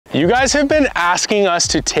You guys have been asking us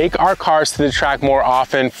to take our cars to the track more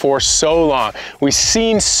often for so long. We've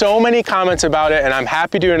seen so many comments about it, and I'm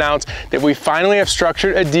happy to announce that we finally have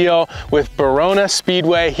structured a deal with Verona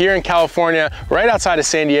Speedway here in California, right outside of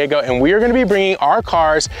San Diego, and we are going to be bringing our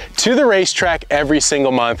cars to the racetrack every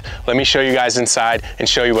single month. Let me show you guys inside and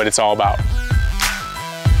show you what it's all about.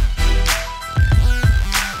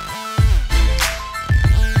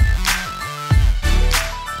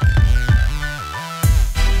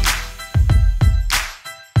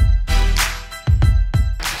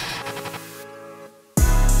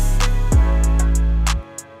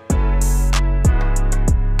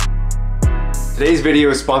 Today's video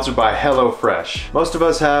is sponsored by HelloFresh. Most of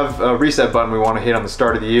us have a reset button we want to hit on the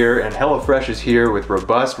start of the year, and HelloFresh is here with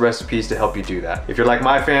robust recipes to help you do that. If you're like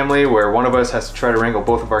my family, where one of us has to try to wrangle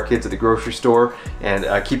both of our kids at the grocery store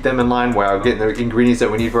and keep them in line while getting the ingredients that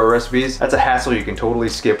we need for our recipes, that's a hassle you can totally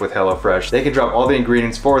skip with HelloFresh. They can drop all the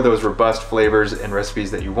ingredients for those robust flavors and recipes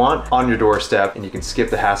that you want on your doorstep, and you can skip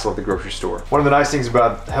the hassle of the grocery store. One of the nice things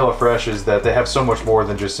about HelloFresh is that they have so much more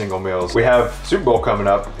than just single meals. We have Super Bowl coming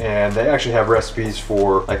up, and they actually have recipes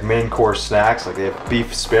for like main course snacks, like they have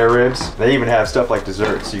beef spare ribs. They even have stuff like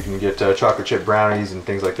desserts. You can get chocolate chip brownies and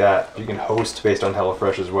things like that. You can host based on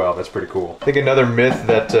HelloFresh as well. That's pretty cool. I think another myth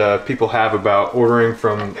that people have about ordering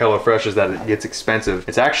from HelloFresh is that it gets expensive.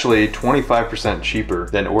 It's actually 25% cheaper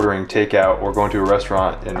than ordering takeout or going to a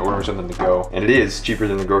restaurant and ordering something to go. And it is cheaper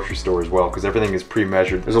than the grocery store as well, because everything is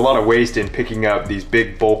pre-measured. There's a lot of waste in picking up these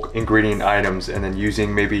big bulk ingredient items and then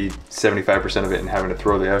using maybe 75% of it and having to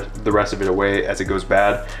throw the rest of it away as it goes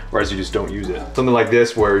bad, whereas you just don't use it. Something like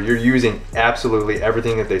this where you're using absolutely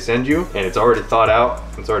everything that they send you, and it's already thought out,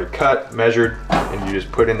 it's already cut, measured, and you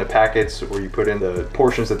just put in the packets or you put in the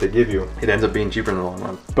portions that they give you. It ends up being cheaper in the long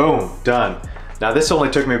run. Boom, done. Now this only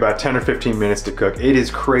took me about 10 or 15 minutes to cook. It is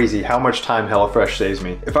crazy how much time HelloFresh saves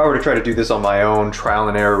me. If I were to try to do this on my own trial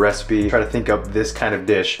and error recipe, try to think up this kind of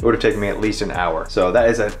dish, it would have taken me at least an hour. So that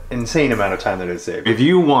is an insane amount of time that it saved. If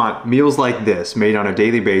you want meals like this made on a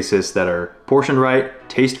daily basis that are portioned right,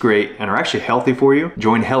 taste great, and are actually healthy for you,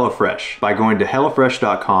 join HelloFresh by going to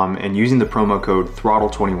HelloFresh.com and using the promo code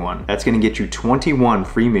throtl21. That's gonna get you 21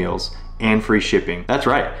 free meals and free shipping. That's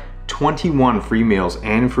right. 21 free meals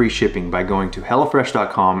and free shipping by going to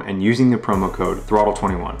HelloFresh.com and using the promo code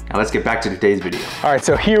throtl21. Now let's get back to today's video. All right,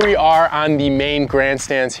 so here we are on the main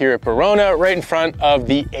grandstands here at Verona, right in front of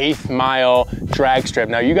the 8th mile drag strip.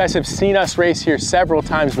 Now you guys have seen us race here several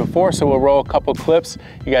times before, so we'll roll a couple clips.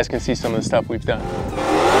 You guys can see some of the stuff we've done.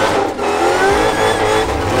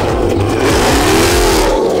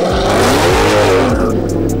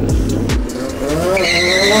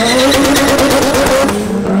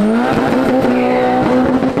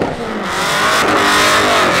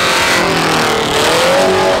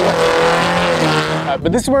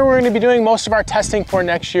 But this is where we're going to be doing most of our testing for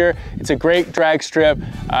next year. It's a great drag strip.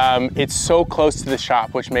 It's so close to the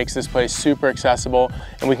shop, which makes this place super accessible.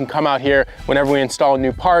 And we can come out here whenever we install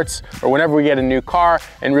new parts or whenever we get a new car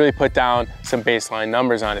and really put down some baseline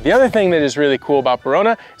numbers on it. The other thing that is really cool about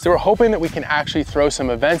Verona is that we're hoping that we can actually throw some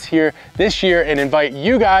events here this year and invite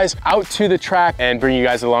you guys out to the track and bring you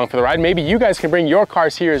guys along for the ride. Maybe you guys can bring your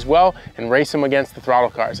cars here as well and race them against the throttle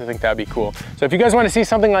cars. I think that'd be cool. So if you guys want to see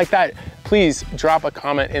something like that, please drop a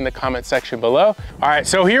comment in the comment section below. All right,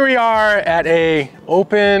 so here we are at a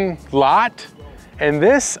open lot. And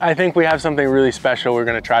this, I think we have something really special we're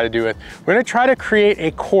gonna try to do with. We're gonna try to create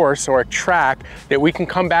a course or a track that we can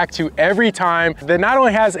come back to every time that not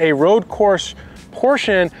only has a road course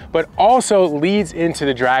portion, but also leads into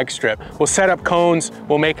the drag strip. We'll set up cones,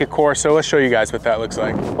 we'll make a course, so let's show you guys what that looks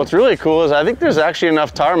like. What's really cool is I think there's actually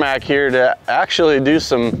enough tarmac here to actually do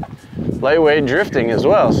some lightweight drifting as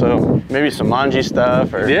well, so maybe some manji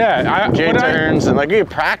stuff or J-turns, and like you can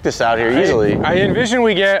practice out here easily. I envision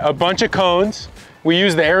we get a bunch of cones, we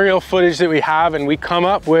use the aerial footage that we have, and we come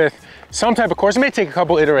up with some type of course. It may take a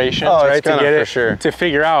couple iterations, right, to get it to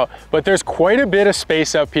figure out, but there's quite a bit of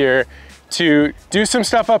space up here to do some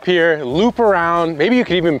stuff up here, loop around. Maybe you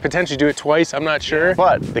could even potentially do it twice, I'm not sure.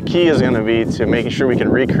 But the key is gonna be to making sure we can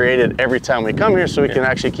recreate it every time we come here so we can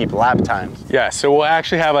actually keep lap times. Yeah, so we'll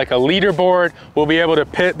actually have like a leaderboard. We'll be able to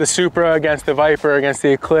pit the Supra against the Viper, against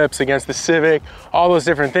the Eclipse, against the Civic, all those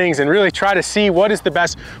different things, and really try to see what is the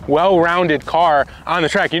best well-rounded car on the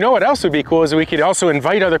track. You know what else would be cool is we could also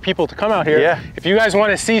invite other people to come out here. Yeah. If you guys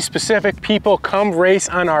wanna see specific people come race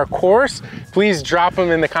on our course, please drop them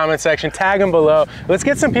in the comment section. tag them below. Let's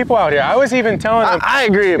get some people out here. I was even telling them. I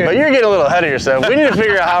agree, but you're getting a little ahead of yourself. We need to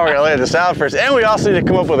figure out how we're gonna lay this out first, and we also need to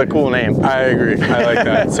come up with a cool name. I agree, I like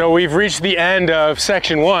that. So we've reached the end of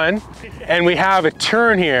section 1, and we have a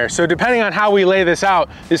turn here. So depending on how we lay this out,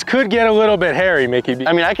 this could get a little bit hairy, Mickey.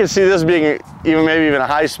 I mean, I could see this being maybe even a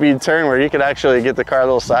high-speed turn where you could actually get the car a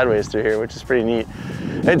little sideways through here, which is pretty neat.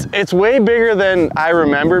 It's way bigger than I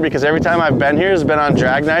remember, because every time I've been here has been on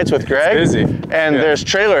drag nights with Greg. It's busy. And there's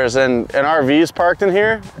trailers and RVs parked in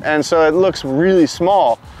here, and so it looks really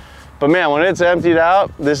small. But man, when it's emptied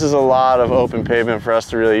out, this is a lot of open pavement for us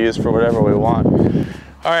to really use for whatever we want.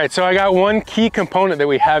 All right, so I got one key component that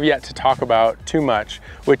we have yet to talk about too much,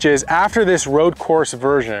 which is after this road course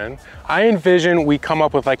version, I envision we come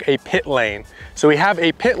up with like a pit lane. So we have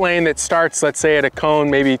a pit lane that starts, let's say at a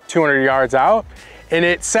cone, maybe 200 yards out, and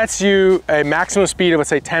it sets you a maximum speed of, let's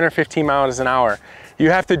say 10 or 15 miles an hour. You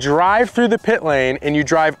have to drive through the pit lane, and you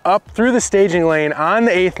drive up through the staging lane on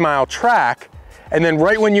the 8th mile track, and then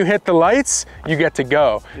right when you hit the lights, you get to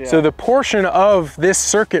go. Yeah. So the portion of this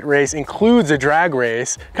circuit race includes a drag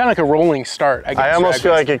race, kind of like a rolling start. I almost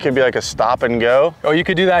feel like it could be like a stop and go. Oh, you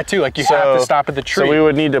could do that too, like you have to stop at the tree. So we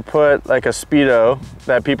would need to put like a speedo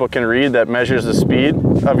that people can read that measures the speed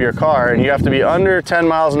of your car, and you have to be under 10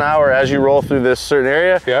 miles an hour as you roll through this certain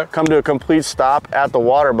area, come to a complete stop at the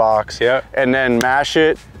water box, and then mash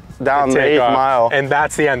it down the 8th mile. And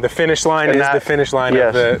that's the end. The finish line is the finish line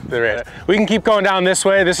of the race. We can keep going down this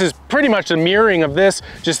way. This is pretty much a mirroring of this,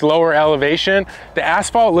 just lower elevation. The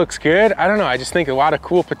asphalt looks good. I don't know, I just think a lot of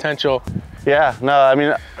cool potential. Yeah, no, I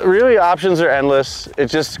mean, really options are endless. It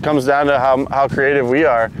just comes down to how creative we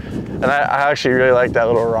are. And I actually really like that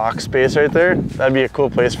little rock space right there. That'd be a cool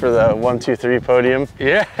place for the 1, 2, 3 podium.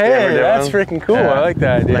 Yeah, hey, that's freaking cool. Yeah. I like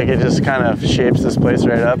that idea. Like it just kind of shapes this place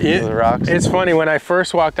right up into the rocks. It's funny, when I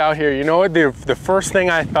first walked out here, you know what the first thing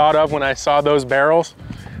I thought of when I saw those barrels?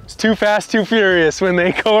 It's Too Fast, Too Furious, when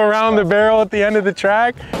they go around the barrel at the end of the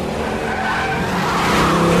track.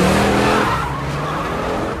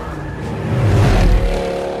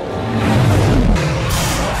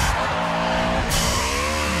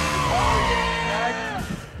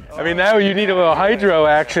 I mean, now you need a little hydro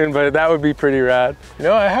action, but that would be pretty rad. You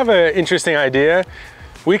know, I have an interesting idea.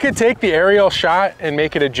 We could take the aerial shot and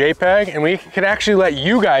make it a JPEG, and we could actually let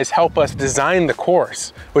you guys help us design the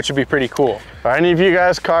course, which would be pretty cool. Are any of you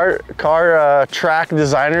guys car track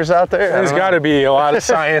designers out there? There's got to be a lot of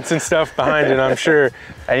science and stuff behind it, I'm sure.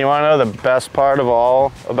 And you want to know the best part of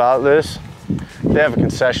all about this? They have a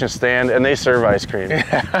concession stand and they serve ice cream.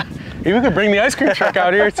 Yeah. Maybe we could bring the ice cream truck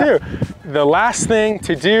out here too. The last thing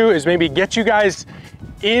to do is maybe get you guys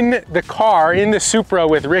in the car, in the Supra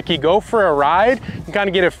with Ricky, go for a ride and kind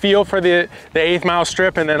of get a feel for the 8th mile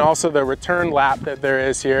strip, and then also the return lap that there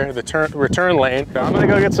is here, the return lane. I'm gonna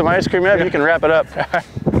go get some ice cream, you can wrap it up.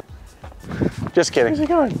 Just kidding. Where's he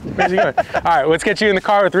going? Where's he going? All right, let's get you in the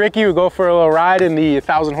car with Ricky. We'll go for a little ride in the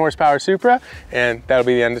 1,000 horsepower Supra, and that'll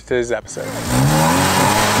be the end of today's episode.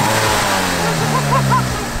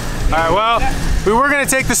 All right, well, we were gonna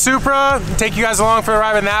take the Supra, take you guys along for a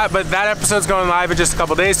ride in that, but that episode's going live in just a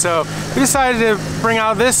couple days, so we decided to bring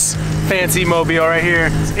out this fancy mobile right here.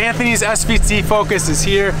 Anthony's SVT Focus is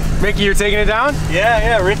here. Ricky, you're taking it down?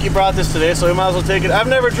 Yeah, Ricky brought this today, so we might as well take it. I've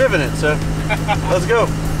never driven it, so let's go.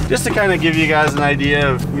 Just to kind of give you guys an idea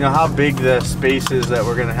of, you know, how big the space is that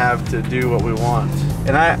we're gonna have to do what we want.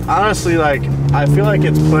 And I honestly, like, I feel like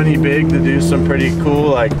it's plenty big to do some pretty cool,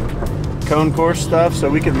 like, cone course stuff, so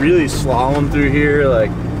we could really slalom through here, like,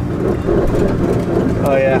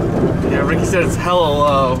 oh yeah, Ricky said it's hella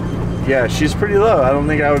low. Yeah, she's pretty low. I don't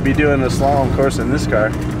think I would be doing a slalom course in this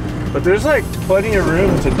car, but there's like plenty of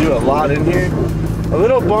room to do a lot in here. A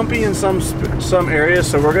little bumpy in some areas,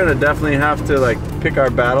 so we're gonna definitely have to like pick our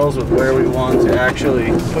battles with where we want to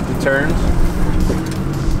actually put the turns.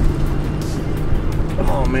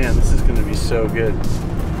 Oh man, this is gonna be so good.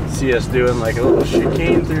 See us doing like a little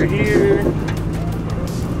chicane through here, a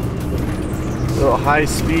little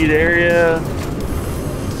high-speed area.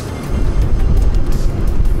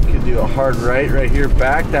 You could do a hard right here,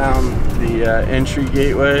 back down the entry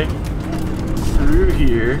gateway through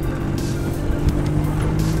here,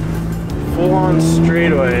 full-on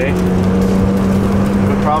straightaway.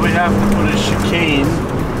 We'll probably have to put a chicane.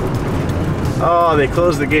 Oh, they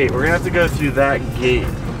closed the gate. We're gonna have to go through that gate.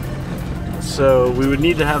 So we would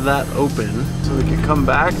need to have that open so we could come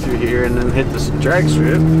back through here and then hit this drag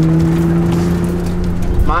strip.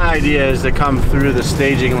 My idea is to come through the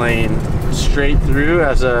staging lane straight through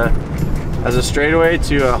as a straightaway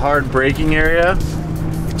to a hard braking area,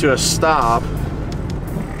 to a stop,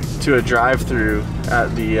 to a drive-through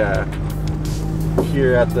at the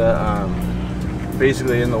here at the,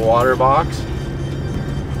 basically in the water box.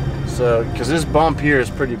 So, because this bump here is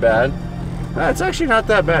pretty bad. It's actually not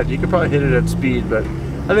that bad. You could probably hit it at speed, but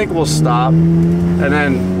I think we'll stop. And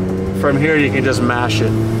then from here you can just mash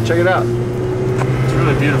it. Check it out. It's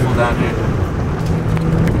really beautiful down here.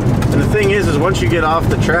 And the thing is once you get off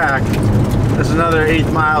the track, there's another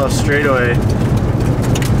 1/8 mile of straightaway.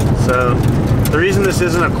 So the reason this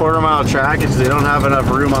isn't a 1/4 mile track is they don't have enough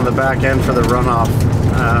room on the back end for the runoff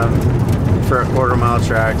for a 1/4 mile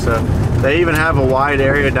track. So they even have a wide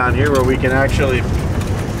area down here where we can actually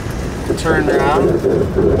turn around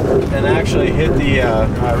and actually hit the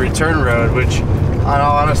return road, which in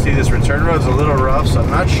all honesty this return road is a little rough, so I'm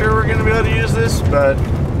not sure we're going to be able to use this, but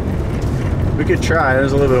we could try.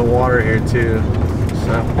 There's a little bit of water here too,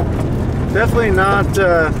 so definitely not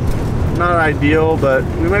ideal, but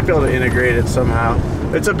we might be able to integrate it somehow.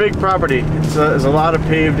 It's a big property. There's a lot of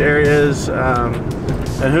paved areas,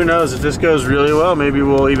 and who knows, if this goes really well, maybe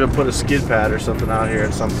we'll even put a skid pad or something out here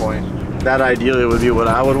at some point. That ideally would be what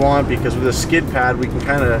I would want, because with a skid pad we can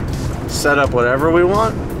kind of set up whatever we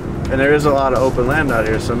want, and there is a lot of open land out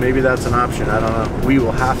here, so maybe that's an option. I don't know. We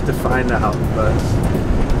will have to find out. But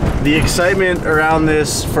the excitement around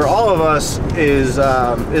this for all of us is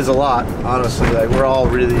a lot, honestly. Like, we're all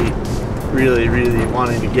really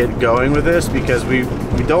wanting to get going with this, because we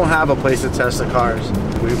don't have a place to test the cars.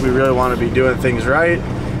 We really want to be doing things right,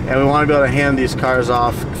 and we want to be able to hand these cars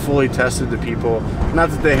off fully tested to people. Not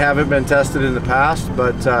that they haven't been tested in the past,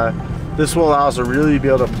 but this will allow us to really be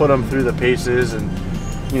able to put them through the paces and,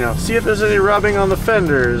 you know, see if there's any rubbing on the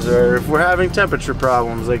fenders, or if we're having temperature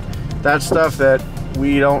problems, like that stuff that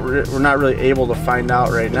we're not really able to find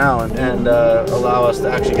out right now, and allow us to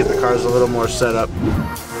actually get the cars a little more set up.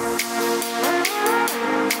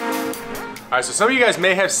 All right, so some of you guys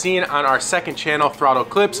may have seen on our second channel, Throtl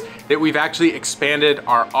Clips, that we've actually expanded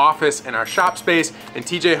our office and our shop space, and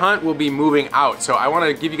TJ Hunt will be moving out. So I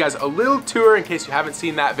wanna give you guys a little tour in case you haven't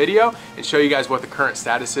seen that video, and show you guys what the current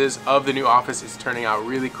status is of the new office. It's turning out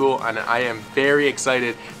really cool, and I am very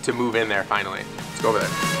excited to move in there finally. Let's go over there.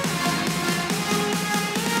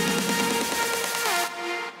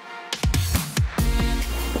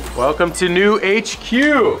 Welcome to new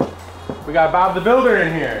HQ. We got Bob the Builder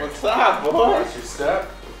in here. What's up, boy? Watch your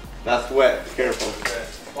step. That's wet. Be careful. Okay.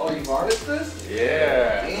 Oh, you varnished this?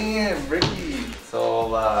 Yeah. Damn, Ricky.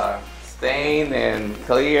 So, stained and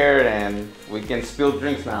cleared, and we can spill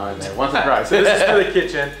drinks now in there. Once it dries. So this is for the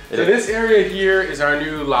kitchen. So this area here is our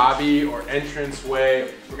new lobby or entrance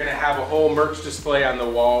way. We're gonna have a whole merch display on the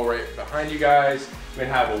wall right behind you guys. We're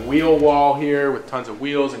gonna have a wheel wall here with tons of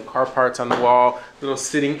wheels and car parts on the wall. Little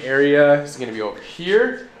sitting area is gonna be over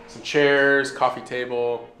here. Some chairs, coffee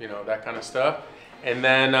table, you know, that kind of stuff. And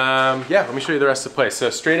then, yeah, let me show you the rest of the place. So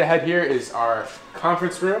straight ahead here is our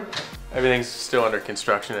conference room. Everything's still under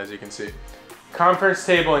construction, as you can see. Conference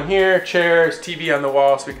table in here, chairs, TV on the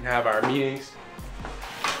wall so we can have our meetings.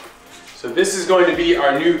 So this is going to be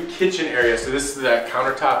our new kitchen area. So this is the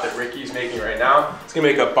countertop that Ricky's making right now. It's gonna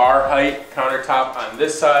make a bar height countertop on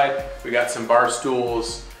this side. We got some bar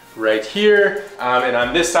stools right here, and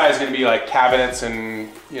on this side is going to be like cabinets and,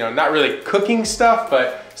 you know, not really cooking stuff,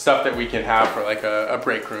 but stuff that we can have for like a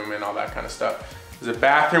break room and all that kind of stuff. There's a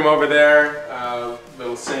bathroom over there,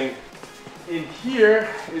 little sink. In here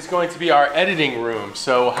is going to be our editing room,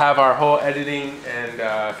 so we'll have our whole editing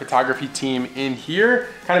and photography team in here,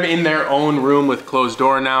 kind of in their own room with closed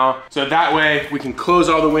door now. So that way we can close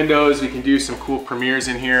all the windows, we can do some cool premieres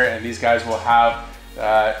in here, and these guys will have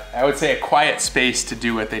I would say a quiet space to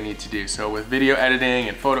do what they need to do. So with video editing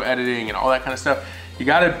and photo editing and all that kind of stuff, you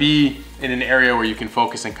gotta be in an area where you can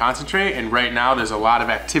focus and concentrate. And right now there's a lot of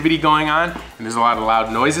activity going on, and there's a lot of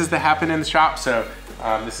loud noises that happen in the shop. So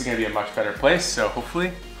this is gonna be a much better place. So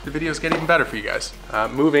hopefully the videos get even better for you guys.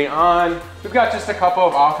 Moving on, we've got just a couple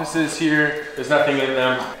of offices here. There's nothing in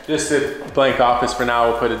them. Just a blank office for now.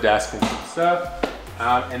 We'll put a desk and some stuff.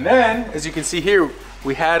 And then, as you can see here,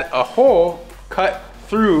 we had a hole cut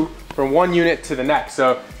through from one unit to the next.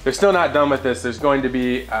 So they're still not done with this. There's going to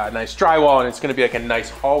be a nice drywall, and it's going to be like a nice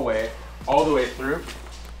hallway all the way through.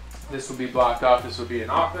 This will be blocked off. This will be an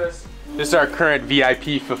office. This is our current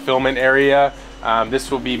VIP fulfillment area.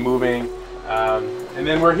 This will be moving. And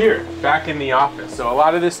then we're here, back in the office. So a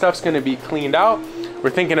lot of this stuff's going to be cleaned out. We're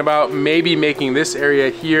thinking about maybe making this area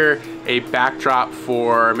here a backdrop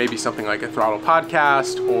for maybe something like a Throtl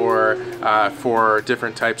podcast, or for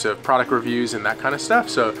different types of product reviews and that kind of stuff.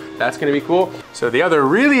 So that's gonna be cool. So the other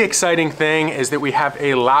really exciting thing is that we have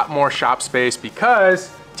a lot more shop space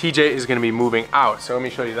because TJ is gonna be moving out. So let me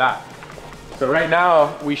show you that. So right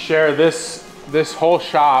now we share this whole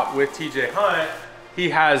shop with TJ Hunt, he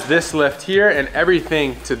has this lift here, and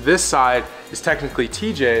everything to this side is technically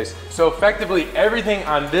TJ's. So effectively everything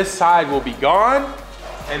on this side will be gone,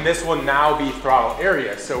 and this will now be throttle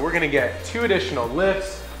area. So we're gonna get 2 additional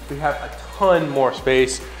lifts. We have a ton more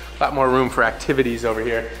space, a lot more room for activities over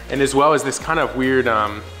here. And as well as this kind of weird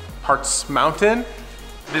parts mountain,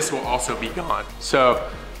 this will also be gone. So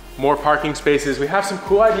more parking spaces. We have some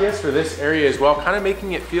cool ideas for this area as well, kind of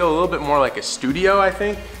making it feel a little bit more like a studio, I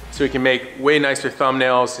think. So we can make way nicer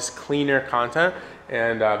thumbnails, just cleaner content,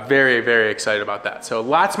 and very, very excited about that. So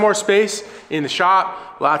lots more space in the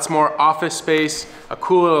shop, lots more office space, a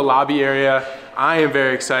cool little lobby area. I am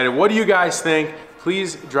very excited. What do you guys think?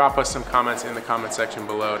 Please drop us some comments in the comment section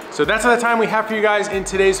below. So that's all the time we have for you guys in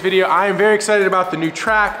today's video. I am very excited about the new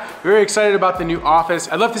track, very excited about the new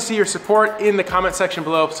office. I'd love to see your support in the comment section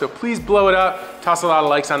below, so please blow it up, toss a lot of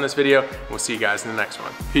likes on this video, and we'll see you guys in the next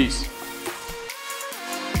one. Peace.